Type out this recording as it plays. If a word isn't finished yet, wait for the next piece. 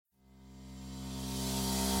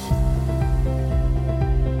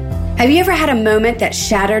Have you ever had a moment that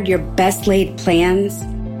shattered your best laid plans?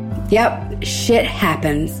 Yep, shit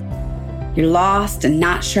happens. You're lost and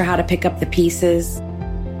not sure how to pick up the pieces.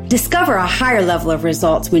 Discover a higher level of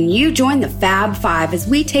results when you join the Fab Five as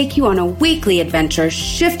we take you on a weekly adventure,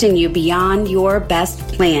 shifting you beyond your best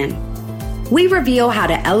plan. We reveal how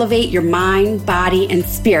to elevate your mind, body, and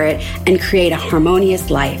spirit and create a harmonious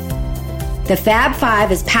life. The Fab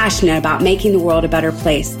Five is passionate about making the world a better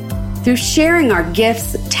place. Through sharing our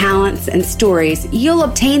gifts, talents, and stories, you'll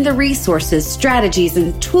obtain the resources, strategies,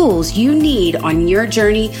 and tools you need on your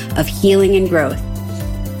journey of healing and growth.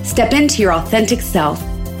 Step into your authentic self,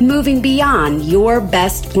 moving beyond your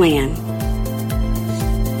best plan.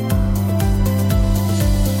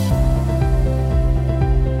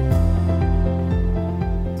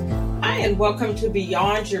 And welcome to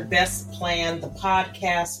Beyond Your Best Plan, the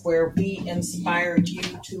podcast where we inspire you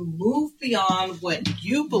to move beyond what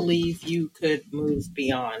you believe you could move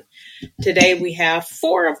beyond. Today we have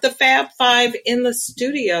 4 of the Fab Five in the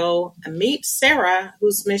studio. Meet Sarah,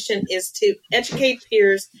 whose mission is to educate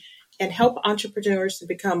peers and help entrepreneurs to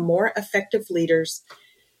become more effective leaders.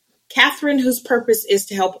 Catherine, whose purpose is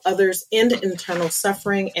to help others end internal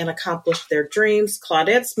suffering and accomplish their dreams.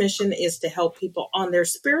 Claudette's mission is to help people on their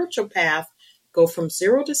spiritual path go from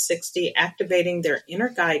 0 to 60, activating their inner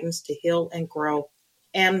guidance to heal and grow.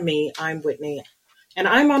 And me, I'm Whitney. And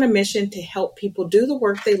I'm on a mission to help people do the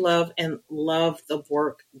work they love and love the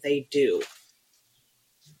work they do.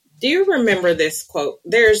 Do you remember this quote?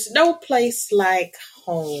 There's no place like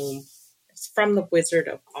home. It's from The Wizard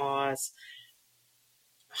of Oz.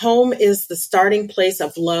 Home is the starting place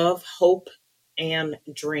of love, hope, and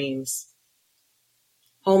dreams.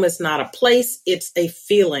 Home is not a place, it's a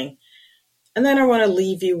feeling. And then I want to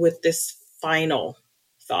leave you with this final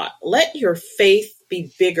thought. Let your faith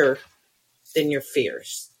be bigger than your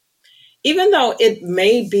fears. Even though it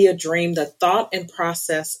may be a dream, the thought and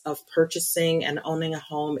process of purchasing and owning a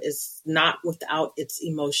home is not without its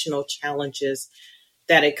emotional challenges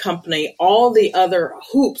that accompany all the other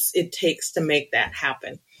hoops it takes to make that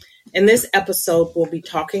happen. In this episode, we'll be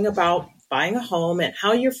talking about buying a home and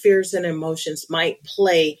how your fears and emotions might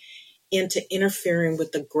play into interfering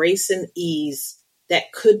with the grace and ease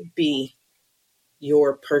that could be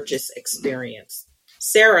your purchase experience.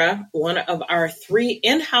 Sarah, one of our 3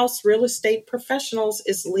 in-house real estate professionals,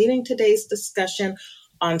 is leading today's discussion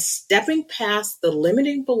on stepping past the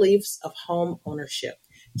limiting beliefs of home ownership.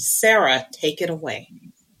 Sarah, take it away.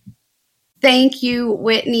 Thank you,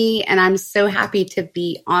 Whitney, and I'm so happy to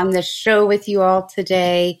be on the show with you all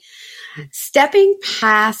today. Stepping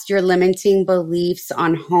past your limiting beliefs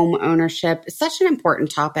on home ownership is such an important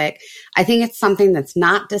topic. I think it's something that's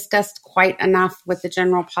not discussed quite enough with the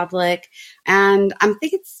general public, and I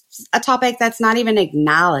think it's a topic that's not even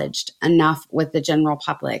acknowledged enough with the general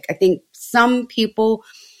public. I think some people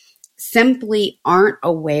simply aren't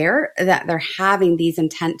aware that they're having these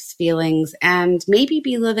intense feelings and maybe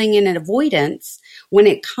be living in an avoidance when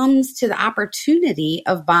it comes to the opportunity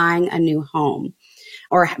of buying a new home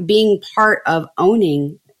or being part of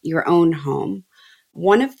owning your own home.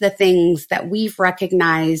 One of the things that we've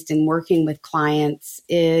recognized in working with clients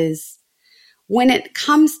is when it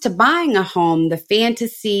comes to buying a home, the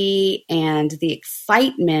fantasy and the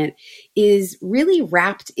excitement is really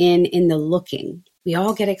wrapped in the looking. We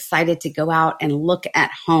all get excited to go out and look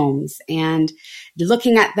at homes and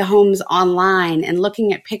looking at the homes online and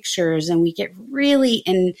looking at pictures, and we get really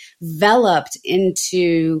enveloped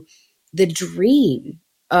into the dream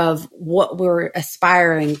of what we're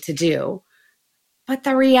aspiring to do. But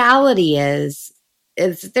the reality is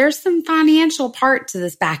there's some financial part to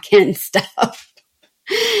this back end stuff.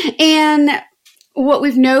 And what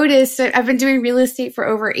we've noticed, I've been doing real estate for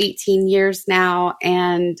over 18 years now,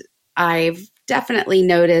 and I've definitely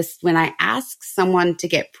noticed when I ask someone to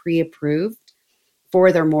get pre-approved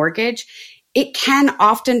for their mortgage, it can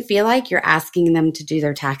often feel like you're asking them to do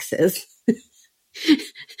their taxes.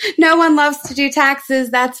 No one loves to do taxes,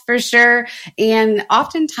 that's for sure. And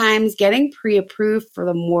oftentimes getting pre-approved for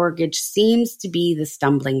the mortgage seems to be the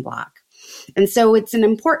stumbling block. And so it's an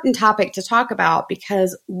important topic to talk about,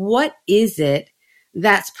 because what is it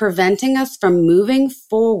that's preventing us from moving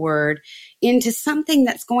forward into something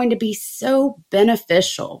that's going to be so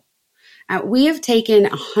beneficial? We have taken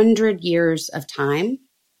 100 years of time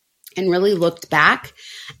and really looked back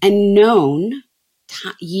and known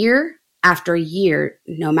year after year,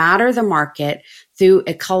 no matter the market, through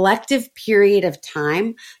a collective period of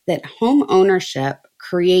time, that home ownership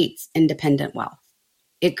creates independent wealth.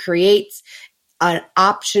 It creates an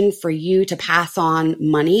option for you to pass on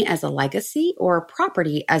money as a legacy or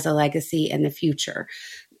property as a legacy in the future.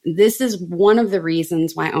 this is one of the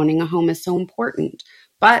reasons why owning a home is so important.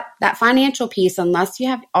 But that financial piece, unless you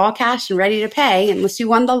have all cash and ready to pay, unless you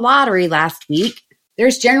won the lottery last week,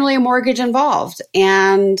 there's generally a mortgage involved,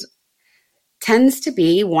 and tends to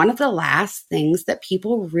be one of the last things that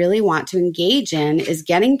people really want to engage in is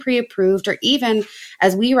getting pre-approved, or even,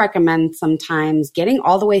 as we recommend sometimes, getting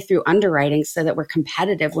all the way through underwriting so that we're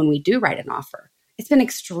competitive when we do write an offer. It's been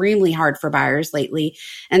extremely hard for buyers lately.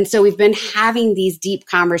 And so we've been having these deep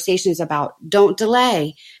conversations about don't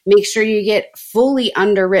delay. Make sure you get fully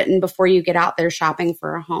underwritten before you get out there shopping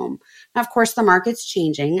for a home. Now, of course, the market's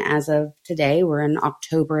changing. As of today, we're in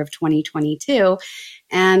October of 2022.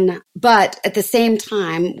 But at the same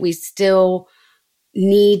time, we still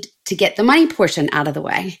need to get the money portion out of the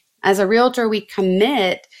way. As a realtor, we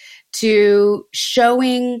commit to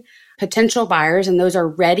showing potential buyers, and those are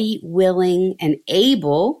ready, willing, and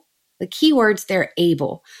able. The key words, they're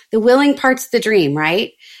able. The willing part's the dream,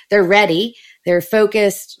 right? They're ready, they're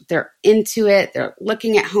focused, they're into it, they're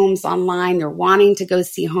looking at homes online, they're wanting to go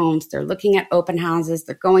see homes, they're looking at open houses,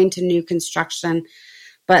 they're going to new construction.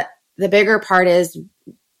 But the bigger part is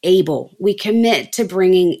able. We commit to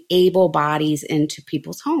bringing able bodies into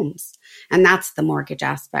people's homes. And that's the mortgage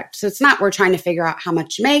aspect. So it's not we're trying to figure out how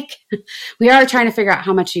much you make. We are trying to figure out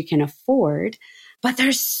how much you can afford. But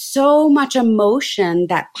there's so much emotion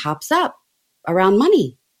that pops up around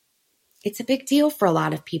money. It's a big deal for a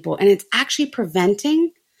lot of people. And it's actually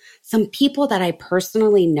preventing some people that I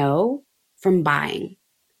personally know from buying.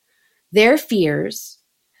 Their fears,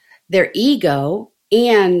 their ego,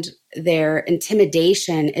 and their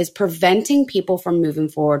intimidation is preventing people from moving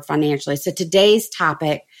forward financially. So today's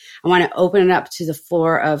topic, I want to open it up to the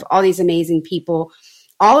floor of all these amazing people.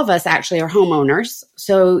 All of us actually are homeowners.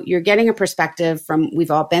 So you're getting a perspective from,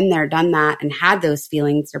 we've all been there, done that, and had those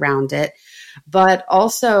feelings around it. But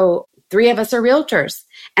also 3 of us are realtors.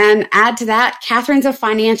 And add to that, Catherine's a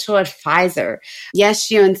financial advisor. Yes,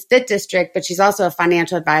 she owns Fit District, but she's also a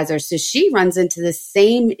financial advisor. So she runs into the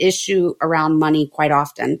same issue around money quite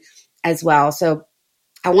often as well. So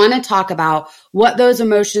I want to talk about what those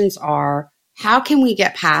emotions are, how can we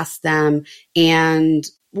get past them, and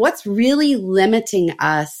what's really limiting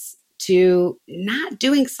us to not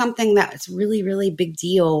doing something that's really, really big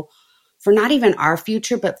deal for not even our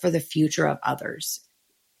future, but for the future of others.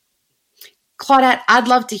 Claudette, I'd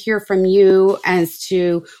love to hear from you as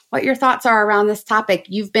to what your thoughts are around this topic.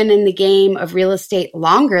 You've been in the game of real estate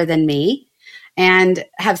longer than me and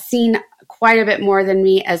have seen quite a bit more than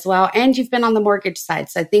me as well. And you've been on the mortgage side.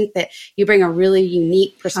 So I think that you bring a really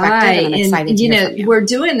unique perspective. And I'm excited to hear from you. We're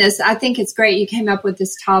doing this. I think it's great you came up with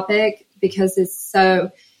this topic because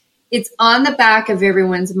it's on the back of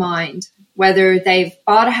everyone's mind, whether they've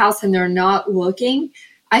bought a house and they're not looking.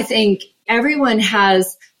 I think everyone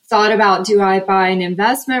has thought about, do I buy an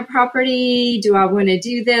investment property? Do I want to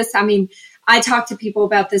do this? I mean, I talk to people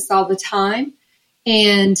about this all the time.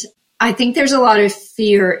 And I think there's a lot of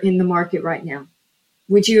fear in the market right now.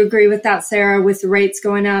 Would you agree with that, Sarah, with the rates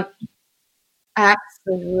going up?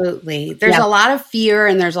 Absolutely. There's a lot of fear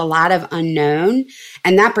and there's a lot of unknown.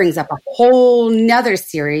 And that brings up a whole nother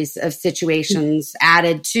series of situations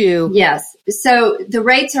added to. Yes. So the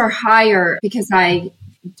rates are higher because I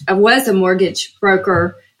was a mortgage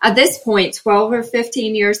broker at this point, 12 or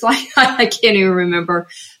 15 years, like I can't even remember.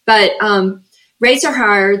 But rates are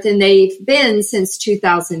higher than they've been since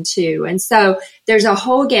 2002. And so there's a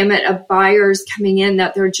whole gamut of buyers coming in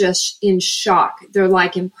that they're just in shock. They're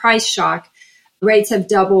like in price shock. Rates have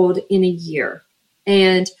doubled in a year.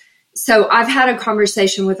 And so I've had a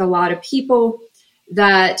conversation with a lot of people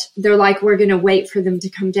that they're like, we're going to wait for them to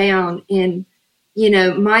come down. And, you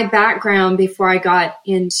know, my background before I got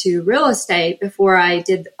into real estate, before I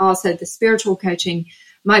did also the spiritual coaching,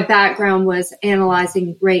 my background was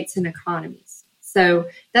analyzing rates and economies. So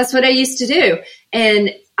that's what I used to do.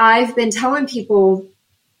 And I've been telling people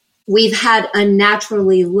we've had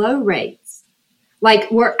unnaturally low rates.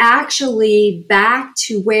 Like we're actually back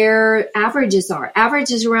to where averages are.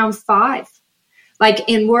 Average is around 5.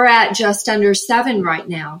 And we're at just under 7 right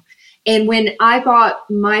now. And when I bought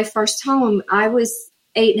my first home, I was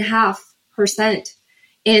 8.5%.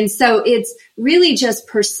 And so it's really just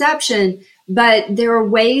perception, but there are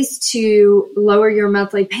ways to lower your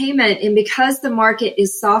monthly payment. And because the market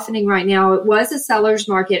is softening right now, it was a seller's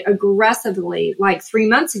market aggressively like 3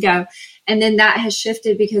 months ago. And then that has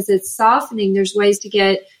shifted because it's softening. There's ways to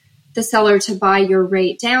get the seller to buy your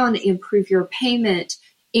rate down, improve your payment,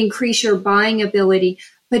 increase your buying ability.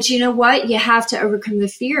 But you know what? You have to overcome the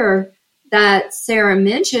fear that Sarah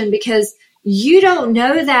mentioned because You don't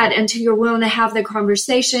know that until you're willing to have the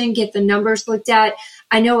conversation, get the numbers looked at.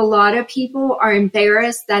 I know a lot of people are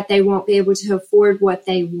embarrassed that they won't be able to afford what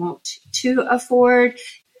they want to afford.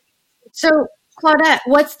 So, Claudette,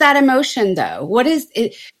 what's that emotion though? What is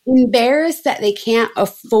it? Embarrassed that they can't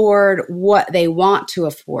afford what they want to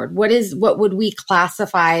afford? What would we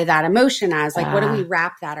classify that emotion as? Like, what do we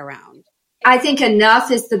wrap that around? I think enough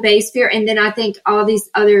is the base fear. And then I think all these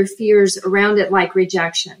other fears around it, like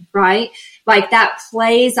rejection, right? Like that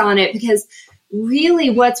plays on it, because really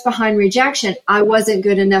what's behind rejection? I wasn't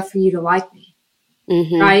good enough for you to like me.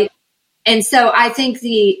 Mm-hmm. Right. And so I think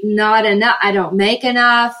the not enough, I don't make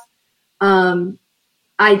enough.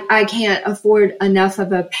 I can't afford enough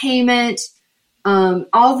of a payment,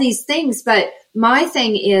 all these things. But my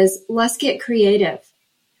thing is, let's get creative.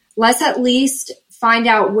 Let's at least find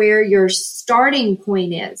out where your starting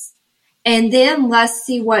point is. And then let's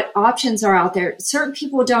see what options are out there. Certain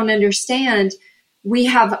people don't understand. We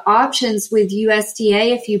have options with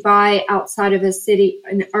USDA if you buy outside of a city,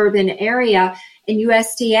 an urban area. In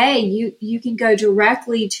USDA, you can go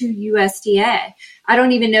directly to USDA. I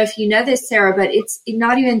don't even know if you know this, Sarah, but it's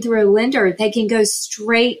not even through a lender. They can go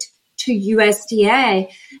straight to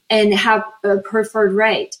USDA and have a preferred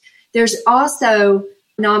rate. There's also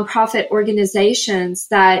nonprofit organizations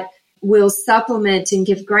that will supplement and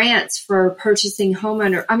give grants for purchasing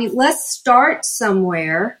homeowner. I mean, let's start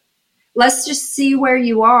somewhere. Let's just see where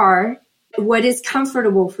you are, what is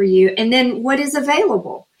comfortable for you, and then what is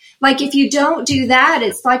available. Like if you don't do that,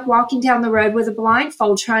 it's like walking down the road with a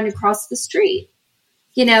blindfold trying to cross the street.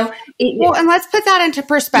 You know, well, and let's put that into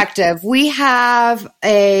perspective. We have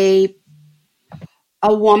a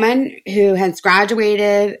woman who has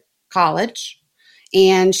graduated college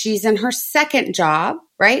and she's in her second job,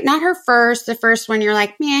 right? Not her first. The first one you're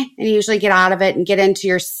like, meh, and you usually get out of it and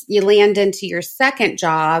you land into your second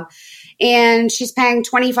job, and she's paying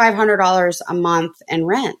 $2,500 a month in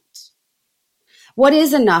rent. What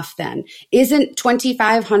is enough then? Isn't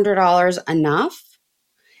 $2,500 enough?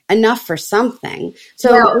 Enough for something.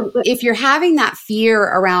 So if you're having that fear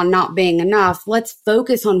around not being enough, let's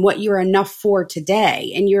focus on what you're enough for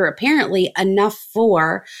today. And you're apparently enough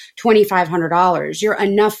for $2,500. You're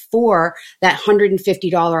enough for that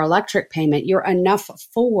 $150 electric payment. You're enough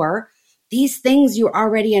for these things you're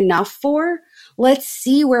already enough for. Let's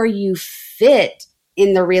see where you fit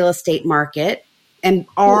in the real estate market and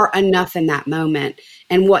are enough in that moment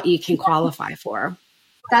and what you can qualify for.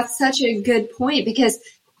 That's such a good point, because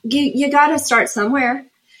you got to start somewhere.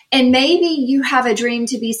 And maybe you have a dream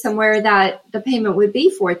to be somewhere that the payment would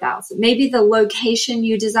be $4,000. Maybe the location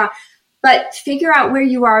you desire, but figure out where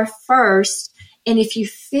you are first. And if you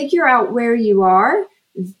figure out where you are,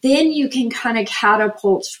 then you can kind of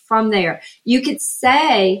catapult from there. You could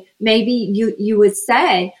say, maybe you would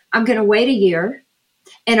say, I'm going to wait a year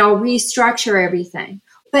and I'll restructure everything.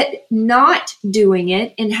 But not doing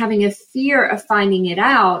it and having a fear of finding it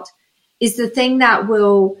out is the thing that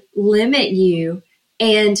will limit you.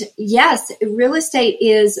 And yes, real estate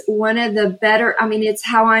is one of the better, it's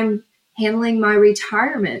how I'm handling my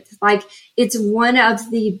retirement. Like, it's one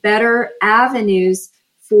of the better avenues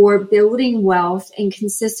for building wealth and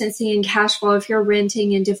consistency and cash flow if you're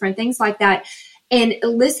renting and different things like that. And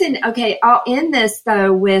listen, okay, I'll end this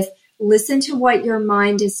though with listen to what your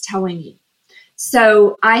mind is telling you.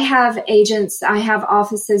 So I have agents, I have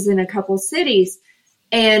offices in a couple cities,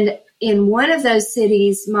 and in one of those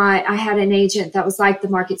cities, I had an agent that was like, the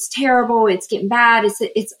market's terrible. It's getting bad.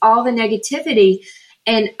 It's all the negativity.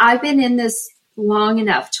 And I've been in this long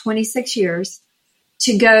enough, 26 years,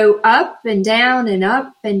 to go up and down and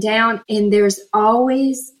up and down. And there's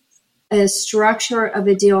always a structure of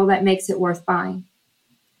a deal that makes it worth buying.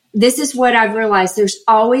 This is what I've realized. There's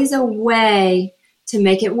always a way to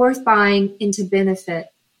make it worth buying and to benefit.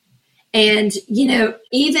 And,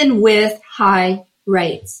 even with high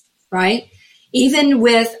rates, right? Even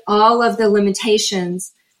with all of the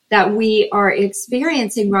limitations that we are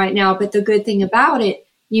experiencing right now. But the good thing about it,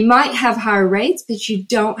 you might have higher rates, but you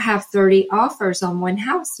don't have 30 offers on one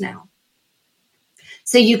house now.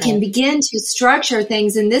 So you can begin to structure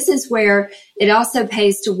things. And this is where it also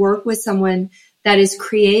pays to work with someone that is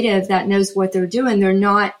creative, that knows what they're doing. They're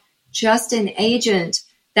not just an agent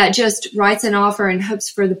that just writes an offer and hopes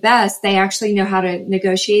for the best. They actually know how to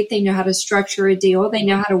negotiate. They know how to structure a deal. They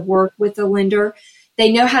know how to work with the lender.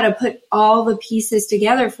 They know how to put all the pieces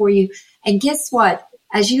together for you. And guess what?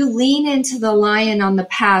 As you lean into the lion on the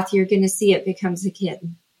path, you're going to see it becomes a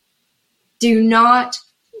kitten. Do not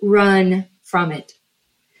run from it.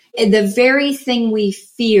 The very thing we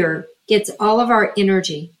fear gets all of our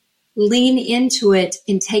energy. Lean into it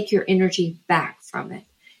and take your energy back from it.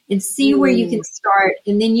 and see where you can start.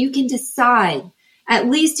 And then you can decide, at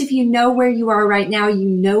least if you know where you are right now, you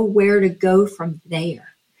know where to go from there.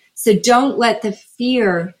 So don't let the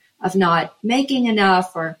fear of not making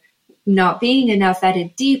enough or not being enough at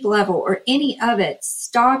a deep level or any of it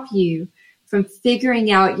stop you from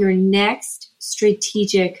figuring out your next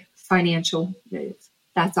strategic financial move.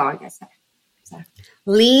 That's all I gotta say. So.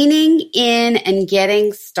 Leaning in and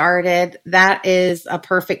getting started. That is a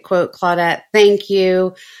perfect quote, Claudette. Thank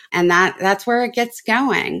you. And that's where it gets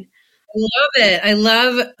going. I love it. I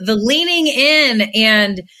love the leaning in.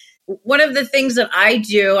 And one of the things that I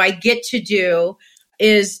get to do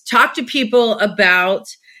is talk to people about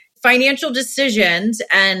financial decisions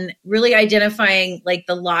and really identifying like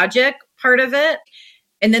the logic part of it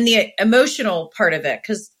and then the emotional part of it.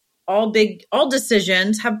 Because all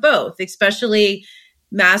decisions have both, especially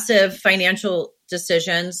massive financial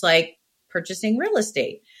decisions like purchasing real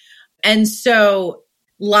estate. And so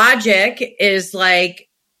logic is like,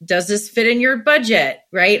 does this fit in your budget,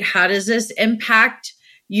 right? How does this impact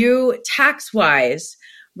you tax-wise,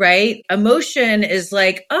 right? Emotion is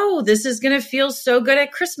like, oh, this is going to feel so good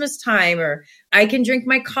at Christmas time, or I can drink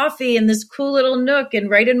my coffee in this cool little nook and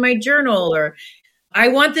write in my journal, or I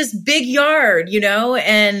want this big yard,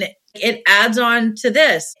 and it adds on to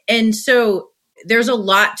this. And so there's a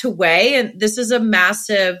lot to weigh, and this is a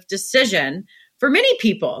massive decision for many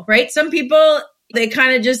people, right? Some people, they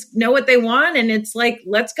kind of just know what they want and it's like,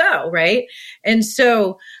 let's go, right? And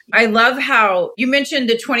so I love how you mentioned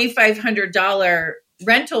the $2,500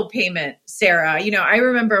 rental payment, Sarah. I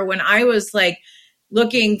remember when I was like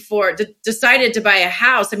decided to buy a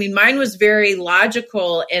house. I mean, mine was very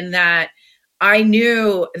logical in that I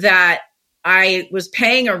knew that I was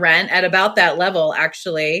paying a rent at about that level,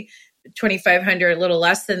 actually, $2,500, a little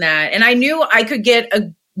less than that. And I knew I could get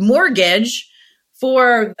a mortgage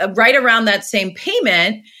for right around that same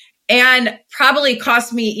payment and probably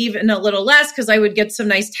cost me even a little less because I would get some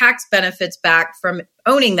nice tax benefits back from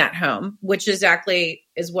owning that home, which is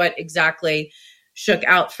what exactly shook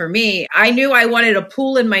out for me. I knew I wanted a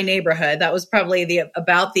pool in my neighborhood. That was probably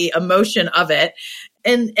about the emotion of it.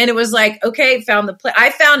 And it was like, okay,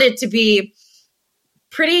 I found it to be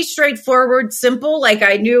pretty straightforward, simple. Like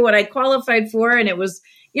I knew what I qualified for. And it was,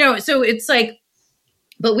 so it's like,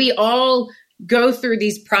 but we all go through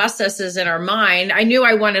these processes in our mind. I knew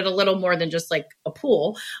I wanted a little more than just like a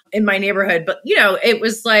pool in my neighborhood, but it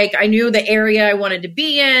was like, I knew the area I wanted to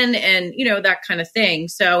be in and, that kind of thing.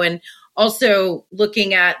 So, and also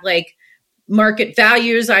looking at like market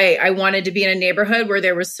values, I wanted to be in a neighborhood where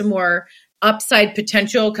there was some more upside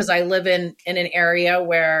potential because I live in an area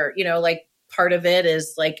where, like part of it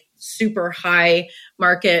is like super high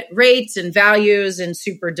market rates and values and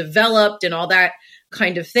super developed and all that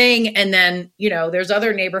kind of thing. And then, there's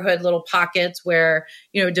other neighborhood little pockets where,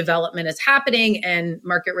 development is happening and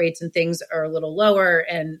market rates and things are a little lower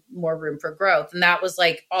and more room for growth. And that was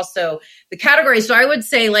like also the category. So I would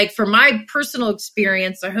say like for my personal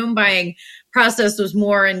experience, the home buying process was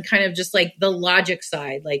more in kind of just like the logic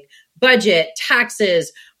side, like budget,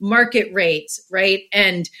 taxes, market rates, right?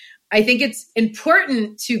 And I think it's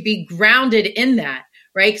important to be grounded in that,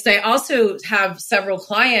 right? Because I also have several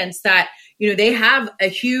clients that they have a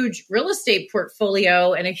huge real estate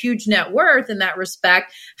portfolio and a huge net worth in that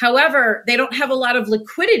respect. However, they don't have a lot of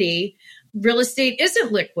liquidity. Real estate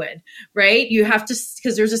isn't liquid, right? You have to,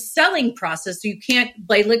 because there's a selling process. So you can't,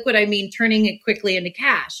 by liquid, I mean turning it quickly into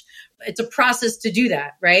cash. It's a process to do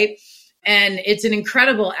that, right? And it's an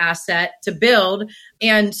incredible asset to build.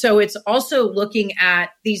 And so it's also looking at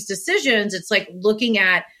these decisions. It's like looking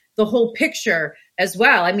at the whole picture as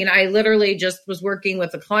well. I mean, I literally just was working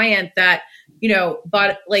with a client that,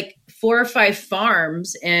 bought like 4 or 5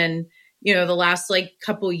 farms in, the last like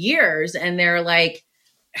couple years. And they're like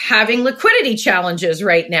having liquidity challenges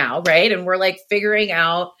right now. Right. And we're like figuring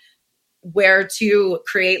out where to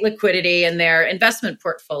create liquidity in their investment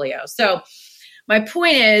portfolio. So my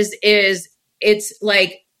point is it's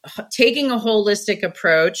like taking a holistic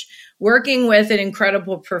approach, working with an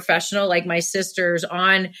incredible professional like my sisters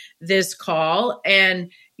on this call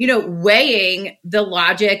and, weighing the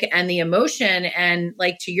logic and the emotion. And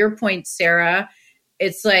like, to your point, Sarah,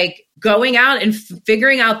 it's like going out and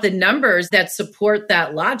figuring out the numbers that support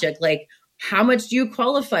that logic. Like, how much do you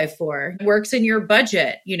qualify for? It works in your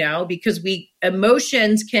budget, because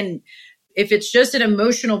emotions can, if it's just an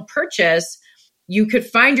emotional purchase, you could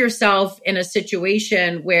find yourself in a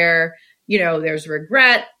situation where, there's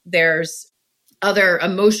regret, there's other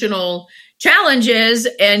emotional challenges,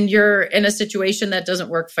 and you're in a situation that doesn't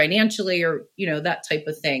work financially or, that type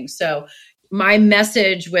of thing. So my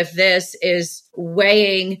message with this is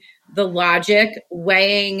weighing the logic,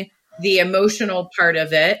 weighing the emotional part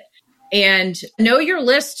of it, and know your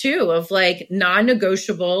list too of like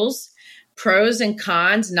non-negotiables, pros and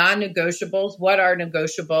cons, non-negotiables, what are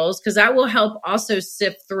negotiables? Because that will help also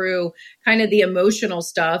sift through kind of the emotional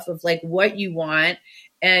stuff of like what you want.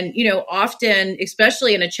 And, you know, often,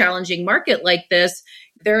 especially in a challenging market like this,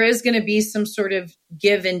 there is going to be some sort of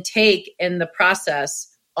give and take in the process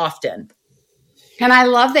often. And I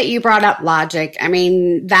love that you brought up logic. I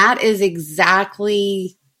mean, that is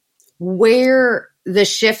exactly where the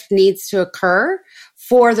shift needs to occur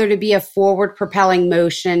for there to be a forward propelling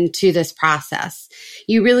motion to this process.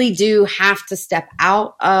 You really do have to step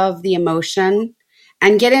out of the emotion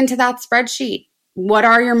and get into that spreadsheet. What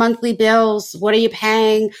are your monthly bills? What are you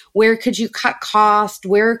paying? Where could you cut cost?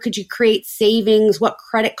 Where could you create savings? What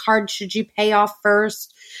credit card should you pay off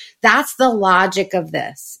first? That's the logic of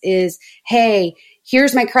this is, hey,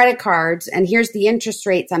 here's my credit cards and here's the interest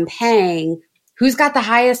rates I'm paying. Who's got the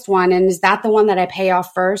highest one? And is that the one that I pay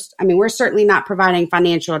off first? I mean, we're certainly not providing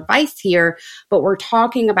financial advice here, but we're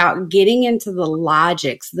talking about getting into the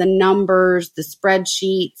logics, the numbers, the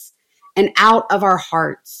spreadsheets, and out of our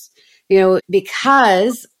hearts, you know,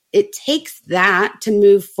 because it takes that to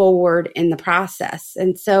move forward in the process.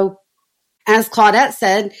 And so, as Claudette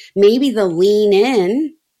said, maybe the lean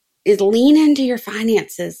in is lean into your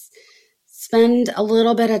finances. Spend a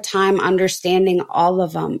little bit of time understanding all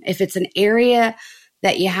of them. If it's an area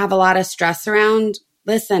that you have a lot of stress around,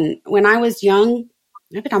 listen, when I was young,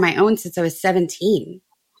 I've been on my own since I was 17.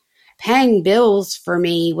 Paying bills for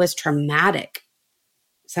me was traumatic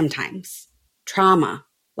sometimes. Trauma,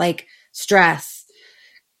 like stress.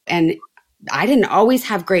 And I didn't always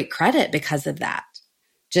have great credit because of that.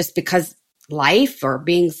 Just because life or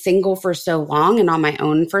being single for so long and on my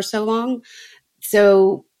own for so long.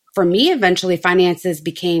 So for me, eventually finances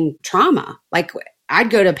became trauma. Like I'd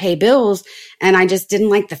go to pay bills and I just didn't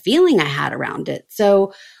like the feeling I had around it.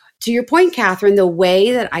 So to your point, Catherine, the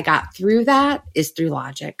way that I got through that is through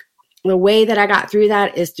logic. The way that I got through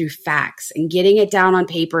that is through facts and getting it down on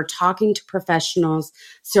paper, talking to professionals,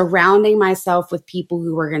 surrounding myself with people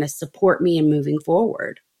who are going to support me in moving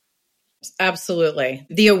forward. Absolutely.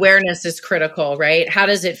 The awareness is critical, right? How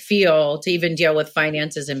does it feel to even deal with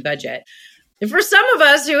finances and budget? And for some of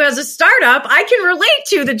us who has a startup, I can relate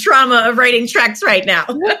to the trauma of writing checks right now.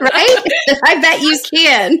 Right? I bet you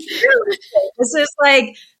can. This is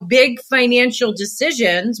like big financial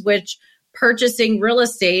decisions, which purchasing real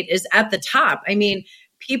estate is at the top. I mean,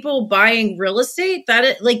 people buying real estate,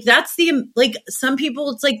 that's some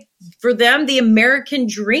people, it's like for them, the American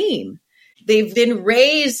dream. They've been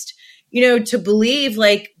raised, you know, to believe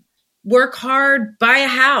like, work hard, buy a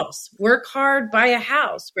house,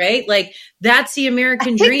 right? Like that's the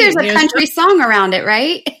American dream. There's a country song around it,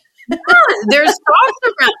 right? Yeah, there's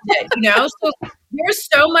songs around it, you know? So there's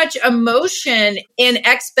so much emotion and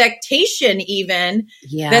expectation even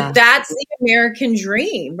that's the American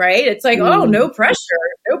dream, right? It's like, oh, no pressure.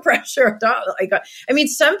 Like, I mean,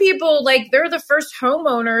 some people like they're the first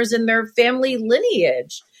homeowners in their family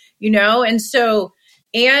lineage, you know? And so,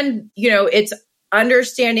 and you know, it's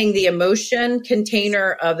understanding the emotion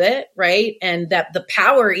container of it, right? And that the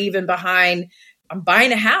power even behind I'm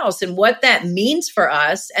buying a house and what that means for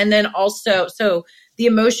us. And then also, so the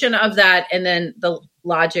emotion of that and then the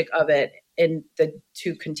logic of it in the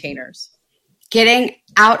two containers. Getting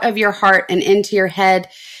out of your heart and into your head.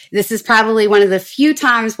 This is probably one of the few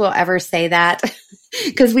times we'll ever say that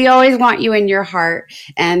because we always want you in your heart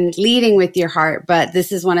and leading with your heart. But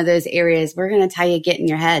this is one of those areas we're going to tell you, get in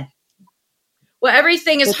your head. Well,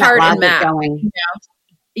 everything is hard and math. You know?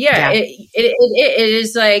 Yeah. It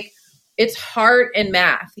is like, it's heart and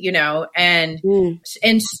math, you know, and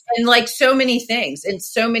like so many things in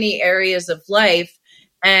so many areas of life.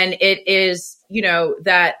 And it is, you know,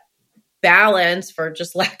 that balance, for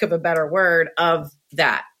just lack of a better word, of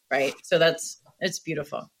that, right? So it's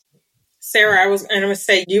beautiful. Sarah, I was going to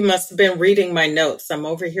say, you must have been reading my notes. I'm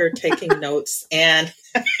over here taking notes, and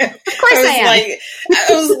of course I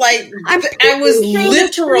was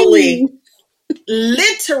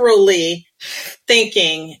literally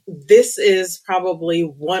thinking this is probably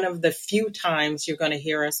one of the few times you're going to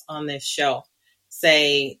hear us on this show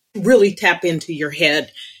say, really tap into your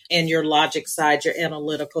head and your logic side, your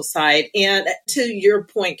analytical side. And to your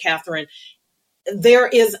point, Catherine, there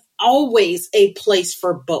is always a place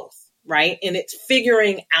for both. Right. And it's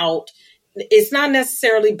figuring out, it's not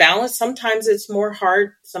necessarily balanced. Sometimes it's more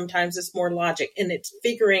heart, sometimes it's more logic, and it's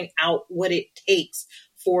figuring out what it takes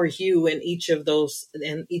for you in each of those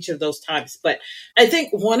times. But I think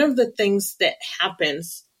one of the things that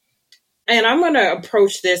happens And I'm going to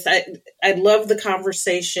approach this. I love the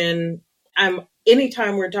conversation.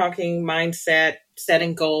 Anytime we're talking mindset,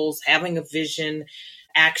 setting goals, having a vision,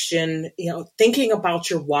 action, thinking about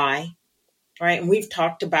your why, right? And we've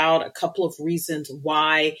talked about a couple of reasons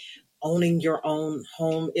why owning your own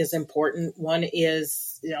home is important. One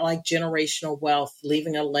is like generational wealth,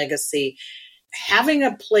 leaving a legacy, having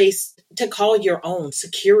a place to call your own,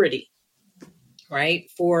 security, right?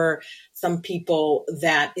 For some people,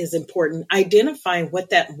 that is important. Identifying what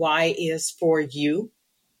that why is for you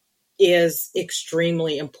is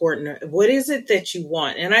extremely important. What is it that you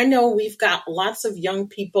want? And I know we've got lots of young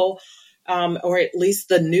people, or at least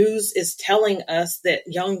the news is telling us that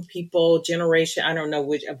young people, generation, I don't know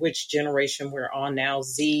which generation we're on now,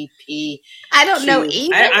 Z, P. I don't know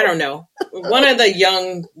either. I don't know. One of the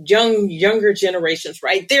younger generations,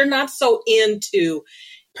 right? They're not so into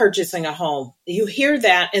purchasing a home. You hear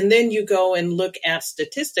that, and then you go and look at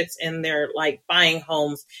statistics, and they're like buying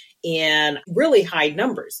homes in really high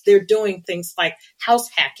numbers. They're doing things like house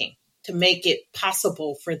hacking to make it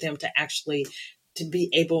possible for them to actually to be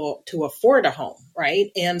able to afford a home,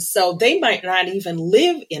 right? And so they might not even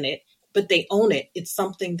live in it, but they own it. It's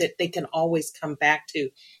something that they can always come back to.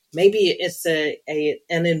 Maybe it's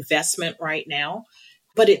an investment right now,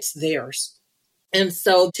 but it's theirs. And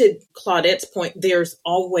so to Claudette's point, there's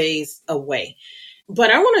always a way.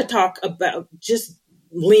 But I want to talk about, just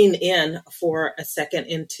lean in for a second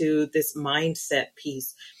into this mindset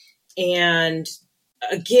piece. And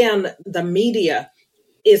again, the media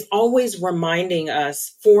is always reminding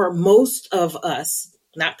us, for most of us,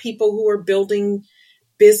 not people who are building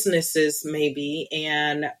businesses maybe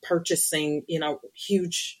and purchasing,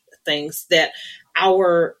 huge things, that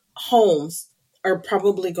our homes are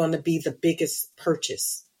probably going to be the biggest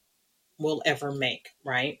purchase we'll ever make,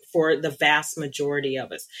 right? For the vast majority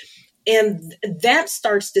of us. And that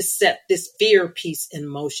starts to set this fear piece in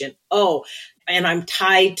motion. Oh, and I'm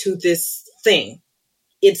tied to this thing.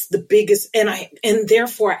 It's the biggest, and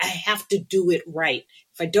therefore I have to do it right.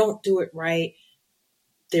 If I don't do it right,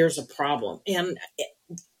 there's a problem. And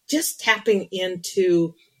just tapping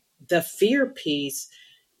into the fear piece,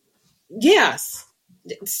 yes,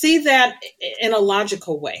 see that in a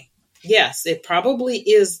logical way. Yes, it probably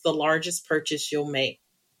is the largest purchase you'll make.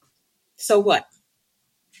 So what?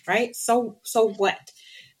 Right? So what?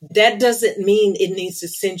 That doesn't mean it needs to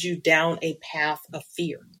send you down a path of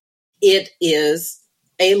fear. It is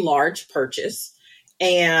a large purchase.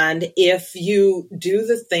 And if you do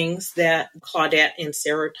the things that Claudette and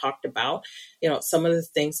Sarah talked about, some of the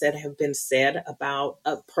things that have been said about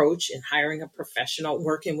approach and hiring a professional,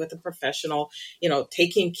 working with a professional,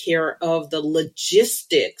 taking care of the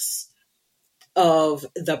logistics of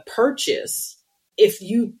the purchase. If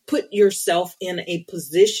you put yourself in a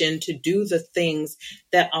position to do the things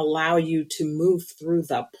that allow you to move through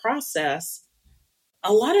the process,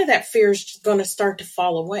 a lot of that fear is going to start to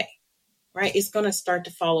fall away, right? It's going to start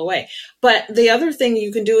to fall away. But the other thing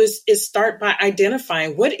you can do is start by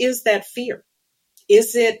identifying, what is that fear?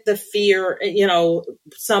 Is it the fear,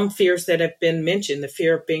 some fears that have been mentioned, the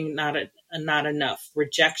fear of being not enough,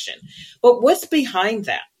 rejection. But what's behind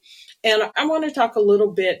that? And I want to talk a little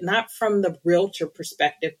bit, not from the realtor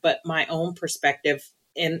perspective, but my own perspective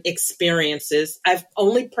and experiences. I've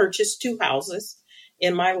only purchased 2 houses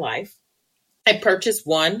in my life. I purchased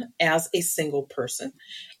one as a single person,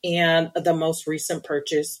 and the most recent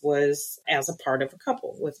purchase was as a part of a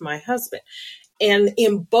couple with my husband. And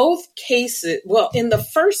in both cases, well, in the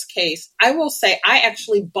first case, I will say I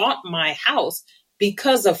actually bought my house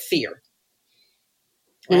because of fear.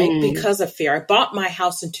 Right? Because of fear. I bought my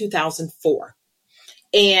house in 2004.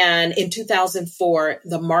 And in 2004,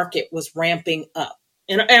 the market was ramping up.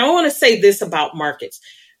 And I want to say this about markets.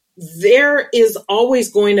 There is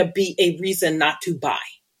always going to be a reason not to buy.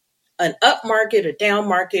 An up market, a down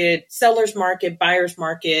market, seller's market, buyer's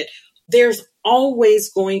market. There's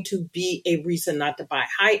always going to be a reason not to buy.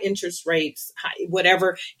 High interest rates,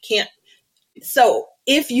 whatever. So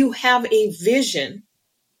if you have a vision,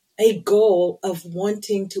 a goal of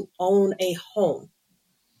wanting to own a home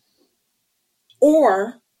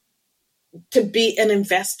or to be an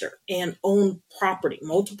investor and own property,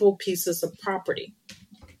 multiple pieces of property,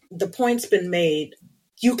 the point's been made.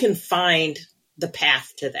 You can find the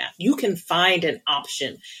path to that. You can find an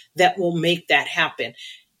option that will make that happen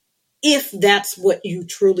if that's what you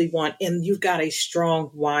truly want and you've got a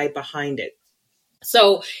strong why behind it.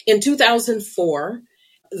 So in 2004,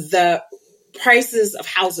 the prices of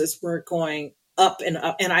houses were going up and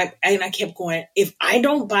up. And I kept going, if I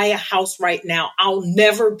don't buy a house right now, I'll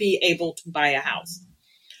never be able to buy a house.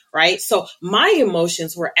 right? So my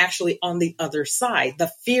emotions were actually on the other side.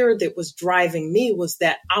 The fear that was driving me was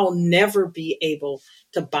that I'll never be able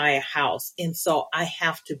to buy a house. And so I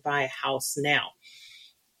have to buy a house now.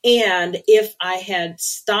 And if I had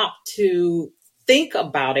stopped to think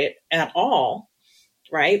about it at all,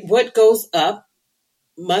 right, what goes up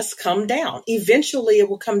must come down. Eventually it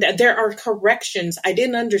will come down. There are corrections. I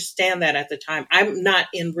didn't understand that at the time. I'm not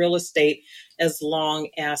in real estate as long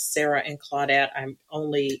as Sarah and Claudette. I'm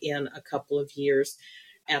only in a couple of years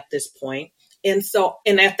at this point. And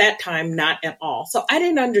at that time, not at all. So I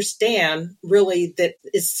didn't understand really that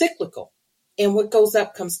it's cyclical. And what goes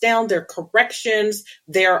up comes down. There are corrections.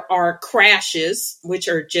 There are crashes, which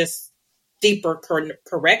are just deeper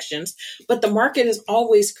corrections. But the market is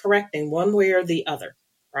always correcting one way or the other,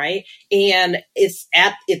 right? And it's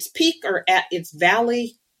at its peak or at its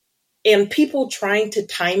valley. And people trying to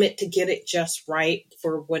time it to get it just right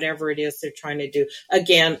for whatever it is they're trying to do.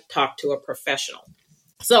 Again, talk to a professional.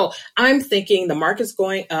 So I'm thinking the market's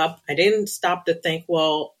going up. I didn't stop to think,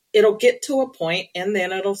 well, it'll get to a point and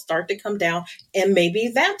then it'll start to come down. And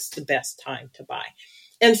maybe that's the best time to buy.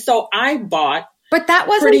 And so I bought. But that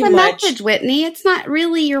wasn't the message, Whitney. It's not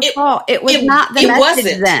really your fault. It was not the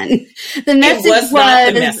message then. The message was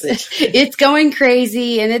not the message. It's going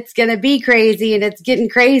crazy and it's going to be crazy and it's getting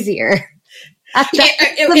crazier.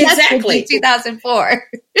 Exactly. 2004.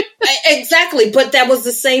 Exactly. But that was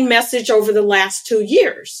the same message over the last 2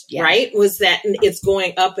 years, right? Was that it's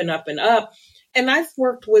going up and up and up. And I've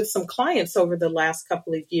worked with some clients over the last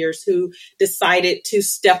couple of years who decided to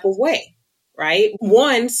step away, right?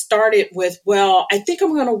 One started with, well, I think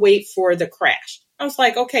I'm going to wait for the crash. I was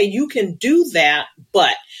like, okay, you can do that.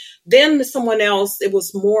 But then someone else, it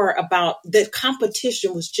was more about the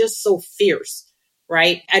competition was just so fierce,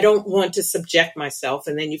 right? I don't want to subject myself.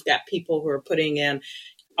 And then you've got people who are putting in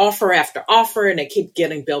offer after offer and they keep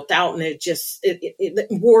getting built out and it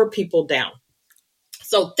wore people down.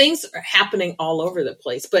 So things are happening all over the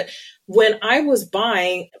place. But when I was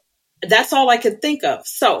buying, that's all I could think of.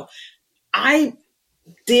 So I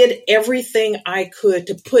did everything I could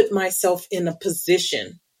to put myself in a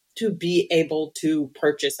position to be able to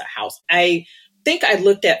purchase a house. I think I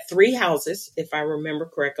looked at 3 houses, if I remember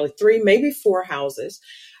correctly, 3, maybe 4 houses.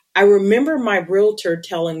 I remember my realtor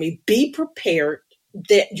telling me, be prepared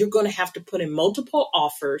that you're going to have to put in multiple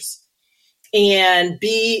offers and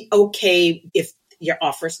be okay if your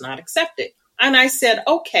offer is not accepted. And I said,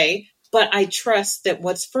 okay, but I trust that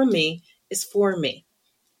what's for me is for me.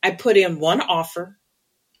 I put in one offer,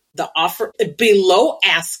 the offer below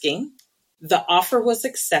asking, the offer was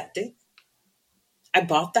accepted. I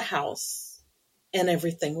bought the house and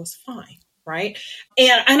everything was fine, right?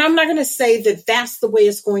 And I'm not going to say that that's the way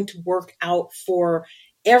it's going to work out for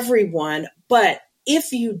everyone, but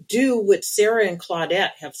if you do what Sarah and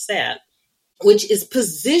Claudette have said, which is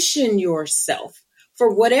position yourself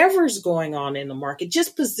for whatever's going on in the market,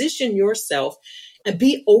 just position yourself and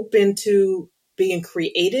be open to being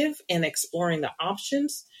creative and exploring the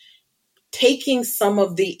options, taking some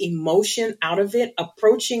of the emotion out of it,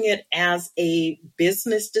 approaching it as a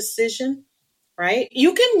business decision, right?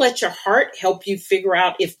 You can let your heart help you figure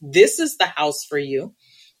out if this is the house for you.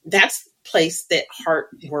 That's the place that heart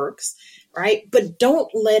works, right? But don't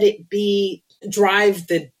let it drive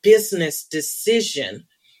the business decision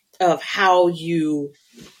of how you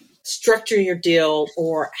structure your deal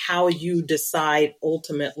or how you decide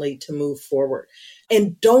ultimately to move forward.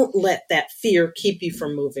 And don't let that fear keep you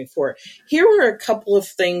from moving forward. Here are a couple of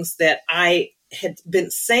things that I had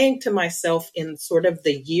been saying to myself in sort of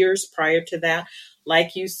the years prior to that.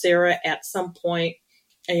 Like you, Sarah, at some point,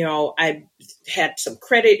 I had some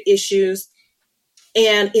credit issues.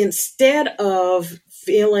 And instead of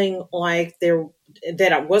feeling like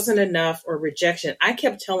that I wasn't enough or rejection, I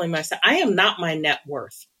kept telling myself, I am not my net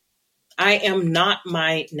worth. I am not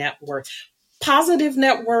my net worth. Positive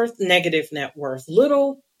net worth, negative net worth,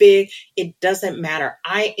 little, big, it doesn't matter.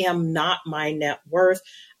 I am not my net worth.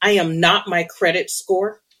 I am not my credit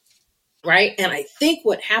score, right? And I think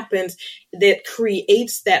what happens that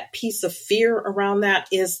creates that piece of fear around that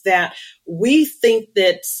is that we think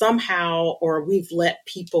that somehow, or we've let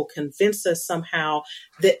people convince us somehow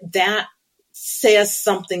that says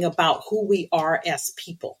something about who we are as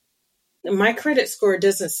people. My credit score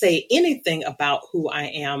doesn't say anything about who I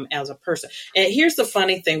am as a person. And here's the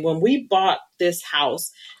funny thing. When we bought this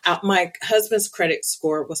house, my husband's credit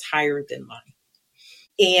score was higher than mine.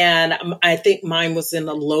 And I think mine was in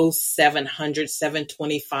the low 700,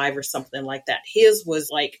 725 or something like that. His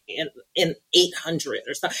was like in 800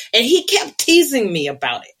 or something. And he kept teasing me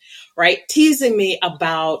about it, right? Teasing me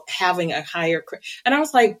about having a higher credit. And I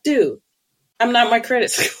was like, dude, I'm not my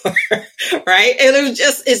credit score, right? And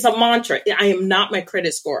it's a mantra. I am not my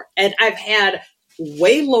credit score. And I've had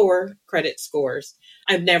way lower credit scores.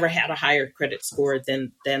 I've never had a higher credit score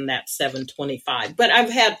than that 725, but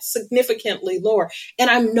I've had significantly lower. And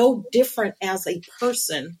I'm no different as a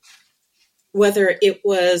person, whether it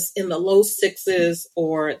was in the low sixes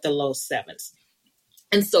or the low sevens.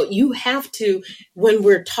 And so you have to, when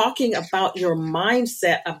we're talking about your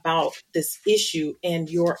mindset about this issue and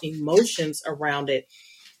your emotions around it,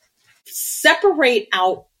 separate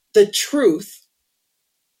out the truth,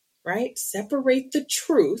 right? Separate the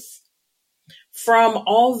truth from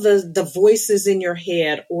all the voices in your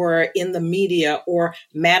head or in the media or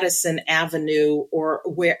Madison Avenue or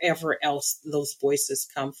wherever else those voices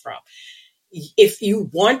come from. If you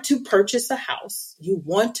want to purchase a house, you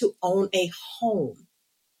want to own a home,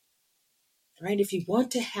 right? If you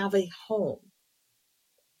want to have a home,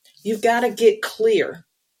 you've got to get clear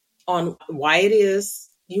on why it is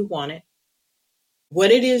you want it,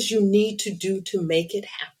 what it is you need to do to make it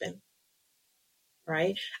happen,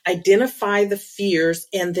 right? Identify the fears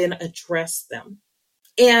and then address them.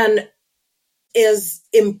 And as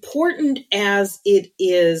important as it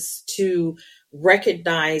is to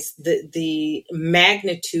recognize the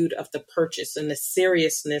magnitude of the purchase and the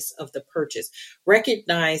seriousness of the purchase,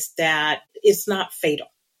 recognize that it's not fatal,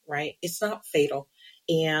 right? It's not fatal.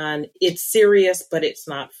 And it's serious, but it's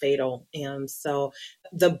not fatal. And so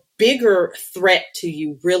the bigger threat to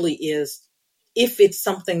you really is if it's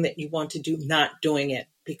something that you want to do, not doing it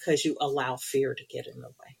because you allow fear to get in the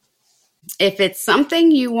way. If it's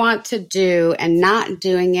something you want to do and not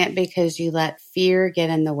doing it because you let fear get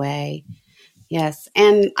in the way. Yes.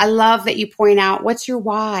 And I love that you point out, what's your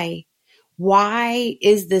why? Why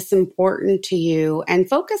is this important to you? And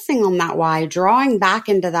focusing on that why, drawing back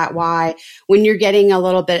into that why when you're getting a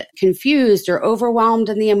little bit confused or overwhelmed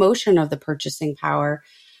in the emotion of the purchasing power.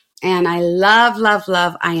 And I love, love,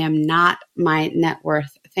 love, I am not my net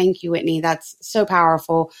worth. Thank you, Whitney. That's so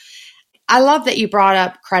powerful. I love that you brought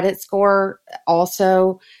up credit score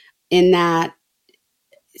also, in that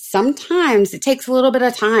sometimes it takes a little bit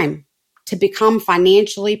of time to become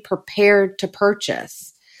financially prepared to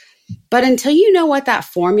purchase. But until you know what that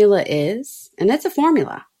formula is, and it's a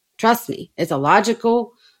formula, trust me, it's a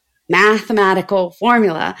logical, mathematical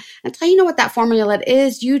formula. Until you know what that formula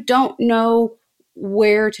is, you don't know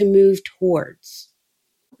where to move towards.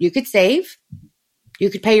 You could save, you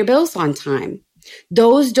could pay your bills on time.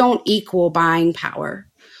 Those don't equal buying power.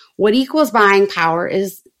 What equals buying power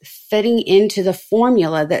is fitting into the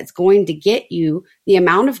formula that's going to get you the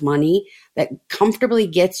amount of money that comfortably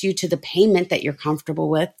gets you to the payment that you're comfortable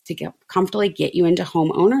with to comfortably get you into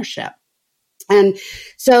home ownership. And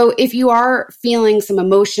so if you are feeling some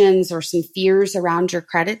emotions or some fears around your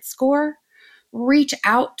credit score, reach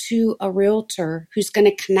out to a realtor who's going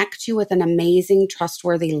to connect you with an amazing,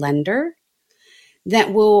 trustworthy lender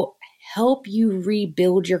that will help you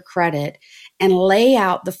rebuild your credit and lay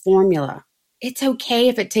out the formula. It's okay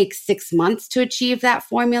if it takes 6 months to achieve that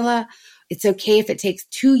formula. It's okay if it takes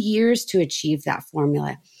 2 years to achieve that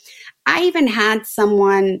formula. I even had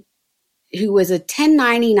someone who was a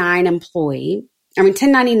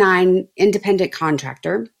 1099 independent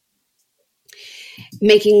contractor,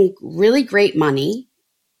 making really great money,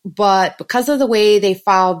 but because of the way they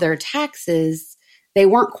filed their taxes, they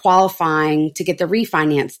weren't qualifying to get the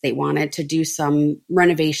refinance they wanted to do some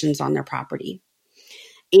renovations on their property.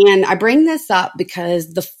 And I bring this up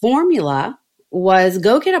because the formula was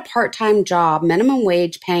go get a part-time job, minimum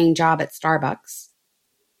wage paying job at Starbucks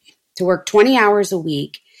to work 20 hours a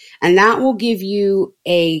week. And that will give you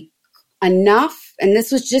enough. And this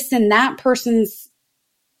was just in that person's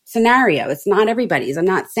scenario. It's not everybody's. I'm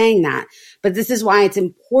not saying that, but this is why it's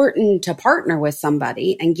important to partner with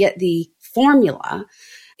somebody and get the formula.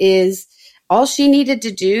 Is all she needed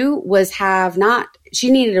to do was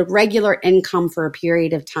she needed a regular income for a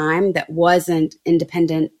period of time that wasn't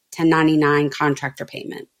independent 1099 contractor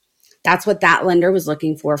payment. That's what that lender was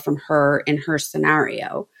looking for from her in her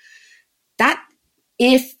scenario. That,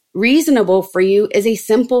 if reasonable for you, is a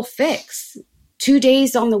simple fix. 2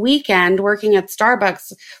 days on the weekend working at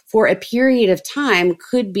Starbucks for a period of time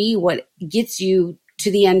could be what gets you to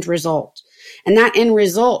the end result. And that end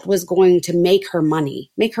result was going to make her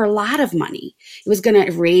money, make her a lot of money. It was going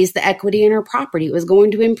to raise the equity in her property. It was going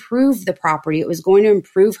to improve the property. It was going to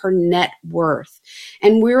improve her net worth.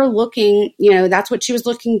 And we're looking, that's what she was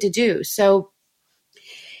looking to do. So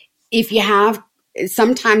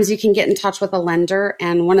sometimes you can get in touch with a lender,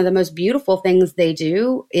 and one of the most beautiful things they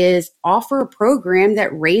do is offer a program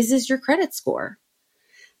that raises your credit score.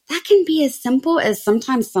 That can be as simple as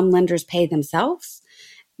sometimes some lenders pay themselves,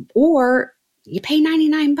 or you pay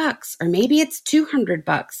 $99 or maybe it's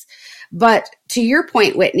 $200. But to your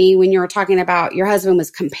point, Whitney, when you were talking about your husband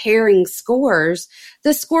was comparing scores,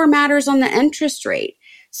 the score matters on the interest rate.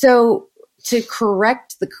 So to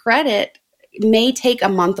correct the credit may take a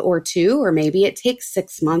month or two, or maybe it takes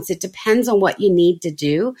 6 months. It depends on what you need to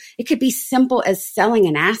do. It could be simple as selling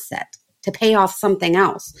an asset to pay off something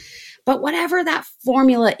else. But whatever that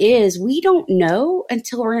formula is, we don't know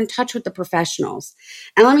until we're in touch with the professionals.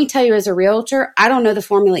 And let me tell you, as a realtor, I don't know the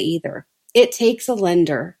formula either. It takes a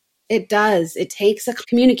lender. It does. It takes a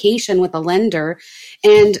communication with a lender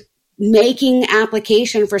and making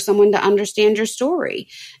application for someone to understand your story.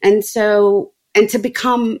 And to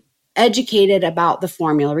become educated about the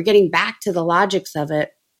formula. We're getting back to the logics of it.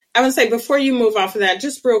 I would say before you move off of that,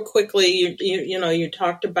 just real quickly, you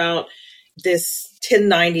talked about this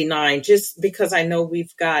 1099, just because I know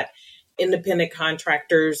we've got independent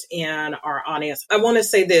contractors in our audience. I want to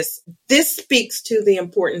say this speaks to the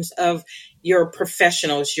importance of your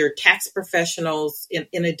professionals, your tax professionals,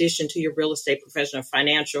 in addition to your real estate professional,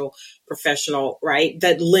 financial professional, right?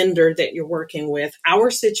 That lender that you're working with.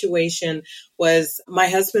 Our situation was my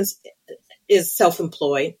husband is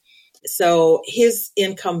self-employed. So his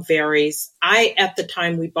income varies. At the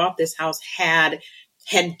time we bought this house, had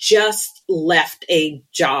just left a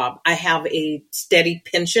job. I have a steady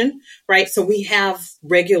pension, right? So we have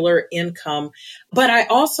regular income, but I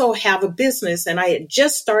also have a business, and I had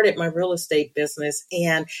just started my real estate business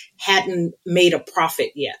and hadn't made a profit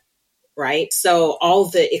yet, right? So all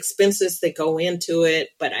the expenses that go into it,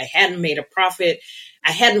 but I hadn't made a profit.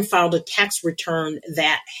 I hadn't filed a tax return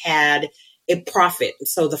that had a profit.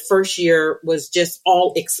 So the first year was just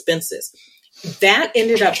all expenses. That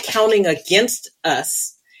ended up counting against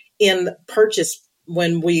us in purchase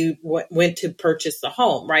when we went to purchase the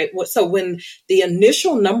home, right? So when the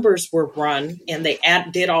initial numbers were run and they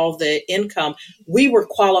did all the income, we were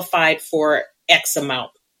qualified for X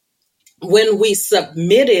amount. When we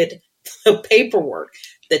submitted the paperwork,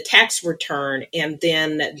 the tax return, and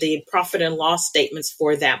then the profit and loss statements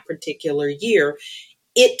for that particular year,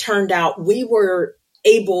 it turned out we were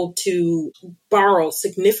able to borrow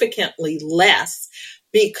significantly less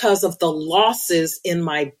because of the losses in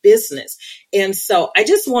my business. And so I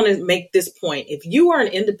just want to make this point. If you are an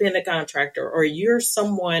independent contractor, or you're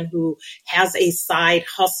someone who has a side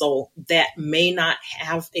hustle that may not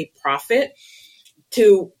have a profit,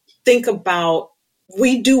 to think about,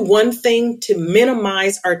 we do one thing to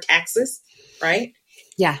minimize our taxes, right?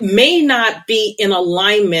 Yeah. May not be in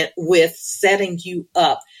alignment with setting you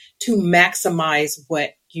up to maximize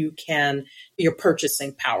what your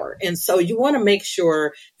purchasing power. And so you want to make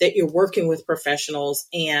sure that you're working with professionals,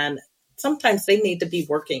 and sometimes they need to be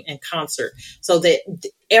working in concert so that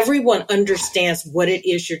everyone understands what it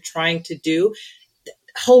is you're trying to do.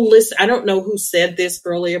 Holistic. I don't know who said this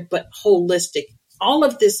earlier, but holistic. All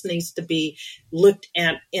of this needs to be looked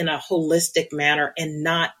at in a holistic manner and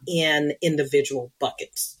not in individual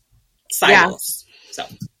buckets, silos. Yeah. So.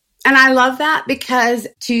 And I love that, because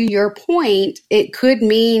to your point, it could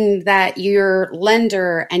mean that your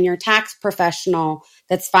lender and your tax professional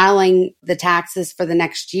that's filing the taxes for the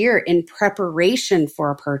next year in preparation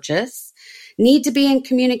for a purchase need to be in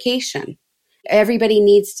communication. Everybody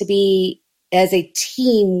needs to be as a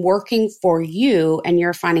team working for you and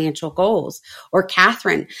your financial goals. Or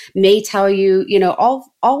Catherine may tell you,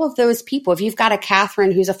 all of those people, if you've got a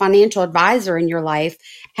Catherine who's a financial advisor in your life,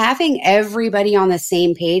 having everybody on the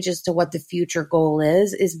same page as to what the future goal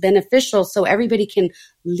is beneficial, so everybody can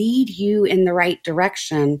lead you in the right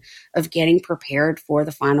direction of getting prepared for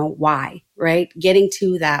the final why, right? Getting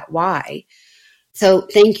to that why. So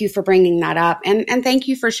thank you for bringing that up. And thank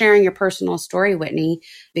you for sharing your personal story, Whitney,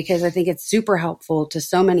 because I think it's super helpful to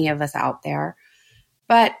so many of us out there.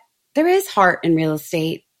 But there is heart in real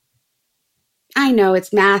estate. I know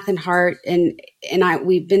it's math and heart, and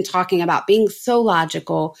we've been talking about being so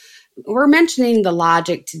logical. We're mentioning the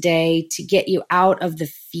logic today to get you out of the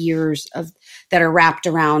fears that are wrapped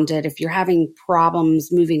around it. If you're having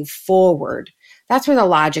problems moving forward, that's where the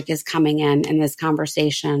logic is coming in this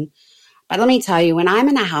conversation. But let me tell you, when I'm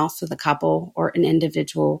in a house with a couple or an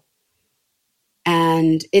individual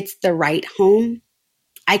and it's the right home,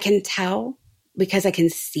 I can tell because I can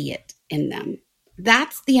see it in them.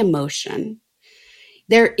 That's the emotion.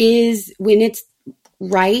 There is, when it's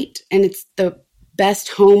right and it's the best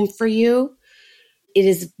home for you, it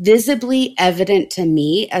is visibly evident to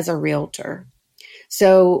me as a realtor.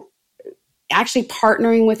 So actually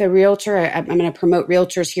partnering with a realtor, I'm going to promote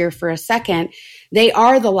realtors here for a second. They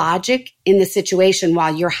are the logic in the situation,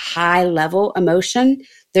 while your high level emotion,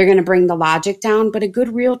 They're going to bring the logic down, but a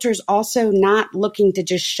good realtor is also not looking to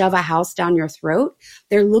just shove a house down your throat.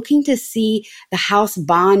 They're looking to see the house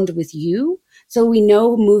bond with you. So we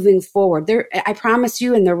know moving forward, I promise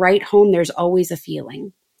you, in the right home, there's always a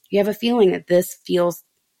feeling. You have a feeling that this feels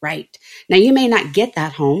right. Now, you may not get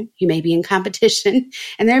that home. You may be in competition,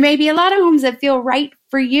 and there may be a lot of homes that feel right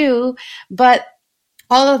for you. But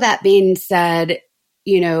all of that being said,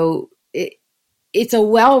 it's a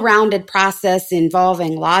well-rounded process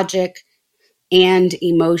involving logic and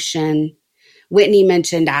emotion. Whitney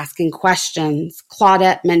mentioned asking questions.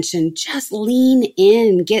 Claudette mentioned just lean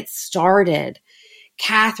in, get started.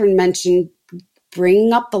 Catherine mentioned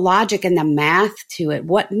bringing up the logic and the math to it.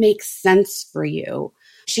 What makes sense for you?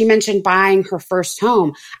 She mentioned buying her first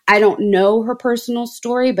home. I don't know her personal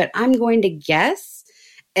story, but I'm going to guess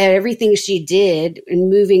at everything she did in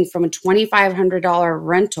moving from a $2,500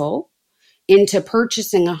 rental into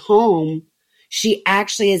purchasing a home, she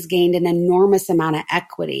actually has gained an enormous amount of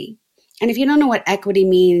equity. And if you don't know what equity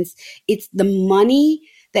means, it's the money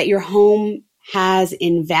that your home has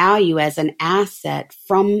in value as an asset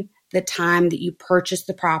from the time that you purchase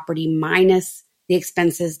the property minus the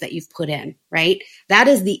expenses that you've put in, right? That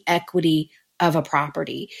is the equity of a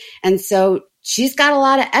property. And so she's got a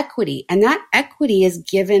lot of equity, and that equity is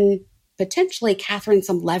given potentially Catherine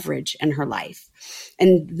some leverage in her life.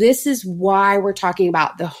 And this is why we're talking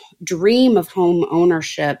about the dream of home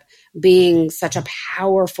ownership being such a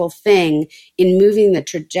powerful thing in moving the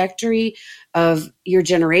trajectory of your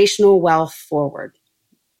generational wealth forward.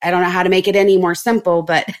 I don't know how to make it any more simple,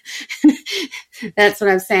 but that's what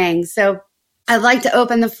I'm saying. So I'd like to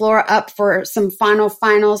open the floor up for some finals.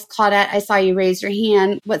 Claudette, I saw you raise your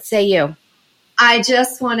hand. What say you? I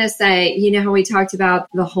just want to say, you know how we talked about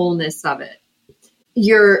the wholeness of it.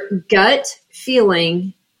 Your gut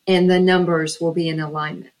feeling and the numbers will be in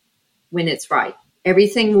alignment when it's right.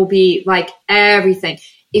 Everything will be like everything.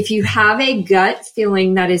 If you have a gut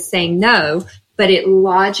feeling that is saying no, but it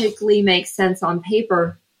logically makes sense on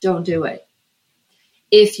paper, don't do it.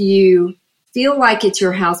 If you feel like it's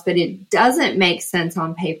your house, but it doesn't make sense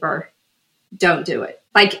on paper, don't do it.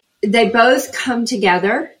 Like they both come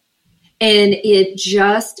together and it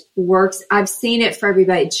just works. I've seen it for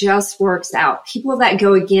everybody. It just works out. People that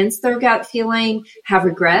go against their gut feeling have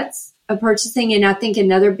regrets of purchasing. And I think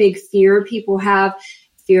another big fear people have,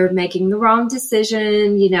 fear of making the wrong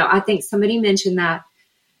decision. I think somebody mentioned that.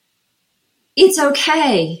 It's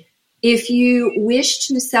okay. If you wish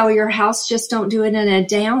to sell your house, just don't do it in a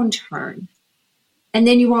downturn. And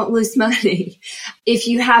then you won't lose money. If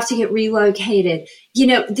you have to get relocated,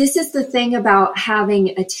 this is the thing about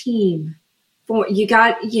having a team. Get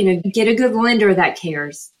a good lender that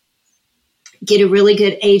cares. Get a really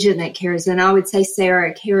good agent that cares. And I would say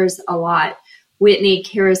Sarah cares a lot. Whitney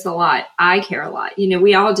cares a lot. I care a lot.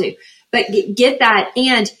 We all do. But get that.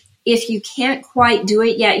 And if you can't quite do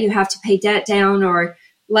it yet, you have to pay debt down, or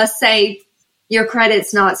let's say your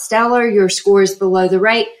credit's not stellar, your score is below the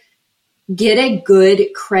rate. Get a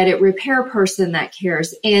good credit repair person that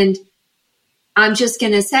cares. And I'm just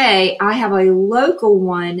going to say, I have a local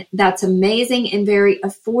one that's amazing and very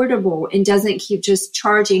affordable and doesn't keep just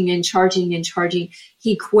charging and charging and charging.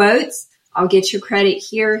 He quotes, I'll get your credit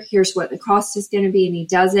here. Here's what the cost is going to be. And he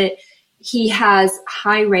does it. He has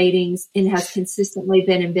high ratings and has consistently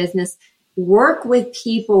been in business. Work with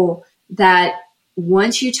people that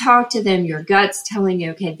once you talk to them, your gut's telling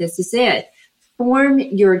you, okay, this is it. Form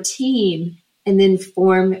your team and then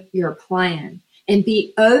form your plan, and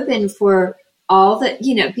be open for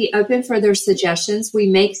be open for their suggestions. We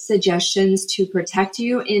make suggestions to protect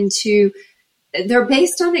you they're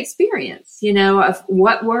based on experience, of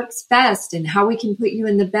what works best and how we can put you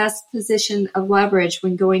in the best position of leverage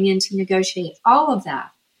when going in to negotiate, all of that.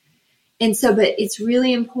 And so, but it's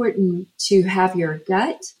really important to have your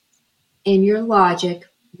gut and your logic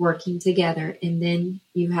working together, and then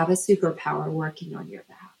you have a superpower working on your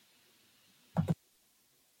behalf.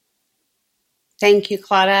 Thank you,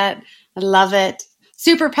 Claudette. I love it.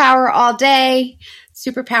 Superpower all day,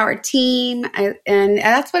 superpower team. And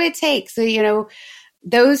that's what it takes. So,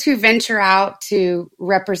 those who venture out to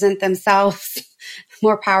represent themselves,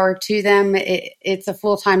 more power to them. It's a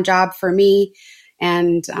full-time job for me,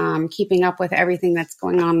 and keeping up with everything that's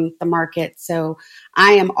going on in the market. So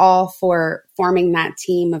I am all for forming that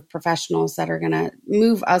team of professionals that are going to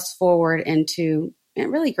move us forward into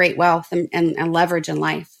really great wealth and leverage in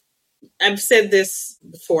life. I've said this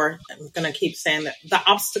before. I'm going to keep saying that the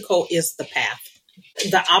obstacle is the path.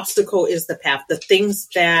 The obstacle is the path. The things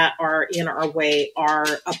that are in our way are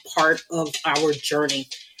a part of our journey.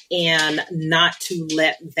 and not to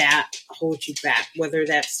let that hold you back, whether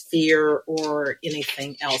that's fear or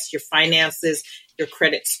anything else. Your finances, your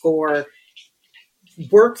credit score,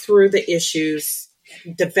 work through the issues,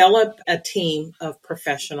 develop a team of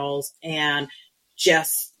professionals, and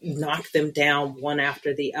just knock them down one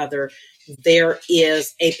after the other. There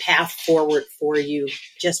is a path forward for you.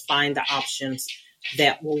 Just find the options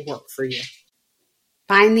that will work for you.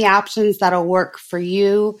 Find the options that'll work for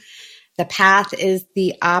you. The path is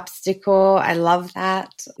the obstacle. I love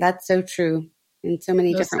that. That's so true in so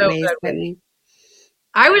many different ways, Whitney.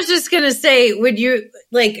 I was just going to say, would you,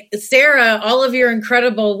 like, Sarah, all of your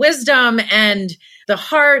incredible wisdom and the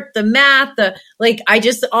heart, the math,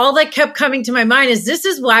 all that kept coming to my mind is this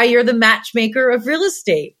is why you're the matchmaker of real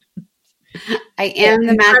estate. I am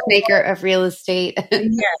the matchmaker of real estate.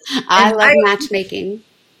 Yes. I love matchmaking.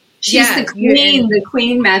 She's the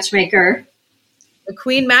queen matchmaker. The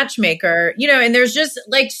queen matchmaker, and there's just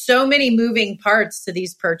like so many moving parts to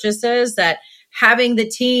these purchases that having the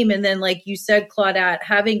team, and then like you said, Claudette,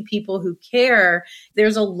 having people who care,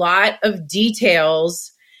 there's a lot of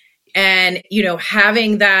details, and,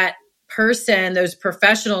 having that person, those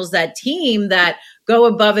professionals, that team that go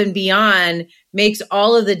above and beyond makes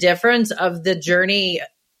all of the difference of the journey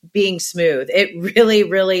being smooth. It really,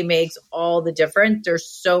 really makes all the difference. There's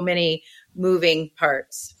so many moving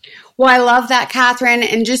parts. Well, I love that, Catherine.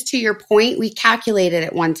 And just to your point, we calculated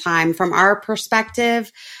it one time from our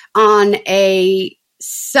perspective. On a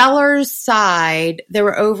seller's side, there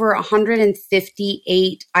were over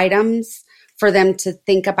 158 items for them to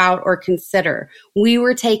think about or consider. We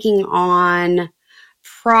were taking on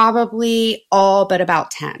probably all but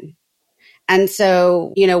about 10. And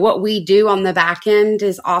so, what we do on the back end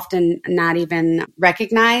is often not even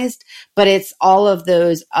recognized, but it's all of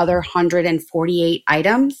those other 148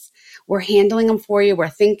 items. We're handling them for you. We're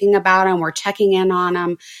thinking about them. We're checking in on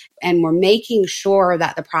them. And we're making sure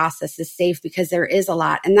that the process is safe because there is a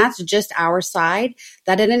lot. And that's just our side.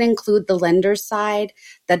 That didn't include the lender's side.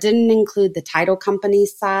 That didn't include the title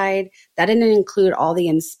company's side. That didn't include all the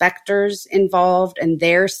inspectors involved and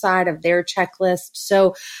their side of their checklist.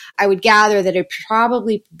 So I would gather that it'd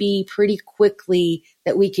probably be pretty quickly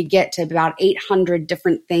that we could get to about 800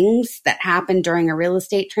 different things that happen during a real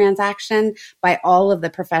estate transaction by all of the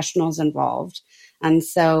professionals involved. And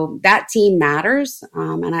so that team matters.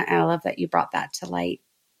 And I love that you brought that to light.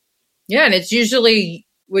 Yeah. And it's usually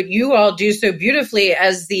what you all do so beautifully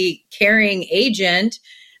as the carrying agent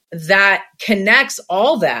that connects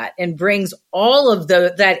all that and brings all of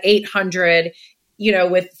that 800,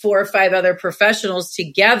 with 4 or 5 other professionals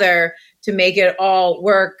together to make it all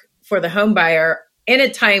work for the home buyer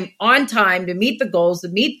on time to meet the goals, to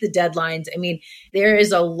meet the deadlines. I mean, there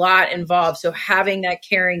is a lot involved. So having that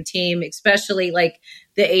caring team, especially like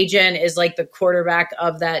the agent is like the quarterback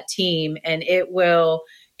of that team, and it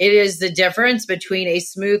is the difference between a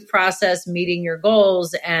smooth process meeting your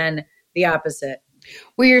goals and the opposite.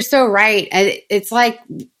 Well, you're so right. It's like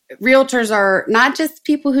realtors are not just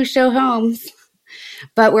people who show homes,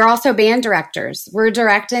 but we're also band directors. We're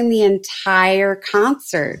directing the entire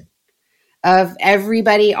concert of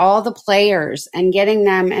everybody, all the players, and getting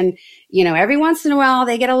them. And, every once in a while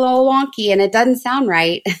they get a little wonky and it doesn't sound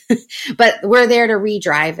right, but we're there to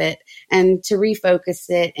redrive it and to refocus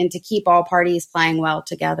it and to keep all parties playing well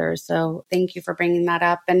together. So thank you for bringing that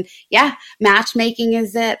up. And yeah, matchmaking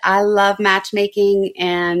is it. I love matchmaking.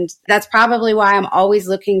 And that's probably why I'm always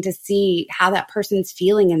looking to see how that person's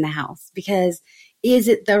feeling in the house, because is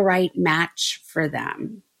it the right match for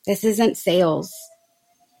them? This isn't sales.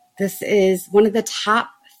 This is one of the top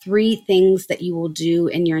 3 things that you will do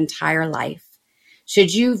in your entire life.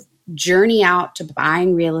 Should you journey out to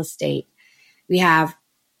buying real estate, we have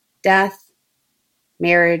death,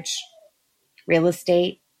 marriage, real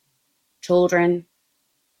estate, children,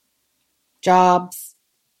 jobs.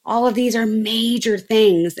 All of these are major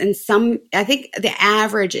things. And I think the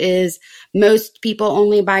average is most people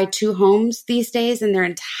only buy 2 homes these days in their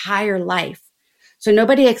entire life. So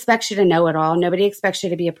nobody expects you to know it all. Nobody expects you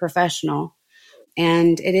to be a professional.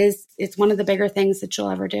 And it's one of the bigger things that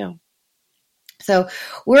you'll ever do. So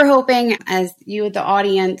we're hoping, as you, the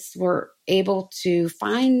audience, were able to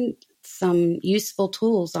find some useful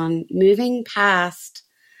tools on moving past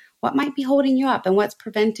what might be holding you up and what's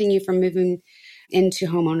preventing you from moving into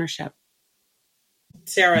home ownership.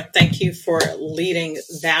 Sarah, thank you for leading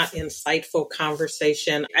that insightful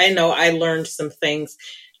conversation. I know I learned some things,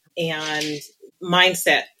 and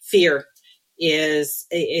mindset, fear is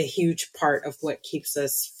a huge part of what keeps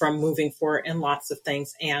us from moving forward in lots of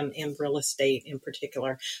things, and in real estate in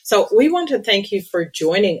particular. So we want to thank you for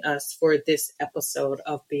joining us for this episode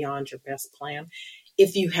of Beyond Your Best Plan.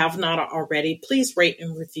 If you have not already, please rate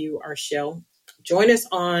and review our show. Join us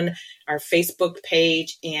on our Facebook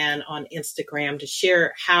page and on Instagram to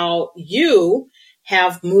share how you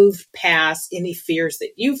have moved past any fears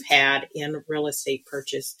that you've had in real estate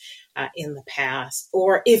purchase in the past.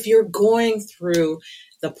 Or if you're going through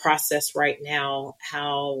the process right now,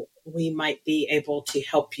 how we might be able to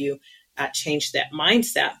help you change that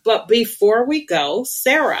mindset. But before we go,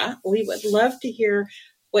 Sarah, we would love to hear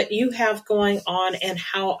what you have going on and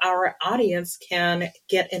how our audience can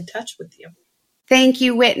get in touch with you. Thank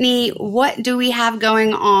you, Whitney. What do we have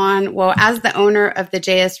going on? Well, as the owner of the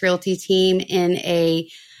JS Realty team in a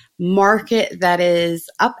market that is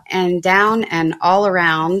up and down and all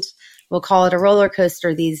around, we'll call it a roller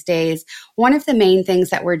coaster these days. One of the main things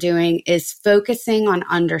that we're doing is focusing on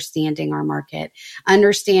understanding our market,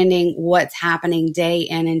 understanding what's happening day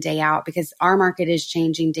in and day out, because our market is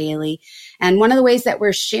changing daily. And one of the ways that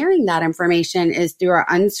we're sharing that information is through our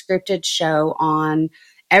unscripted show on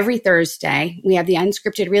every Thursday. We have the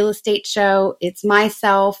Unscripted Real Estate Show. It's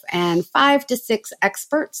myself and 5 to 6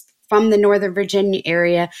 experts from the Northern Virginia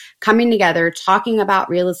area coming together, talking about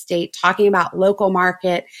real estate, talking about local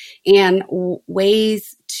market and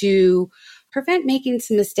ways to prevent making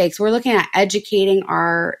some mistakes. We're looking at educating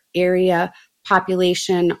our area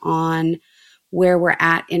population on where we're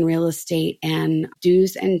at in real estate and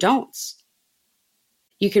do's and don'ts.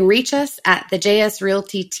 You can reach us at the JS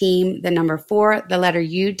Realty team, the number 4, the letter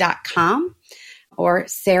U.com, or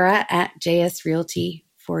Sarah at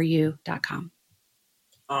jsrealty4u.com.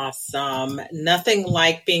 Awesome. Nothing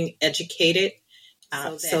like being educated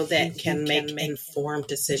so that can make informed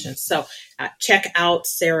decisions. So check out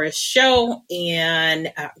Sarah's show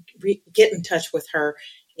and get in touch with her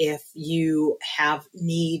if you have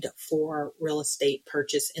need for real estate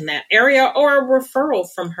purchase in that area or a referral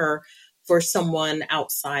from her for someone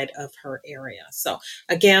outside of her area. So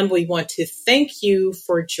again, we want to thank you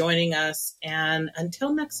for joining us. And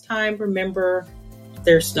until next time, remember,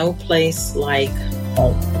 there's no place like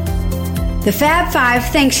home. The Fab Five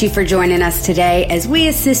thanks you for joining us today as we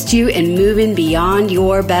assist you in moving beyond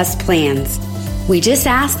your best plans. We just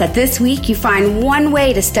ask that this week you find one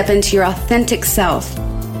way to step into your authentic self.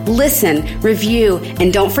 Listen, review,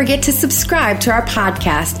 and don't forget to subscribe to our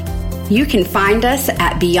podcast. You can find us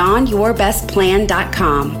at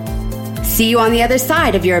beyondyourbestplan.com. See you on the other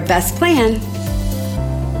side of your best plan.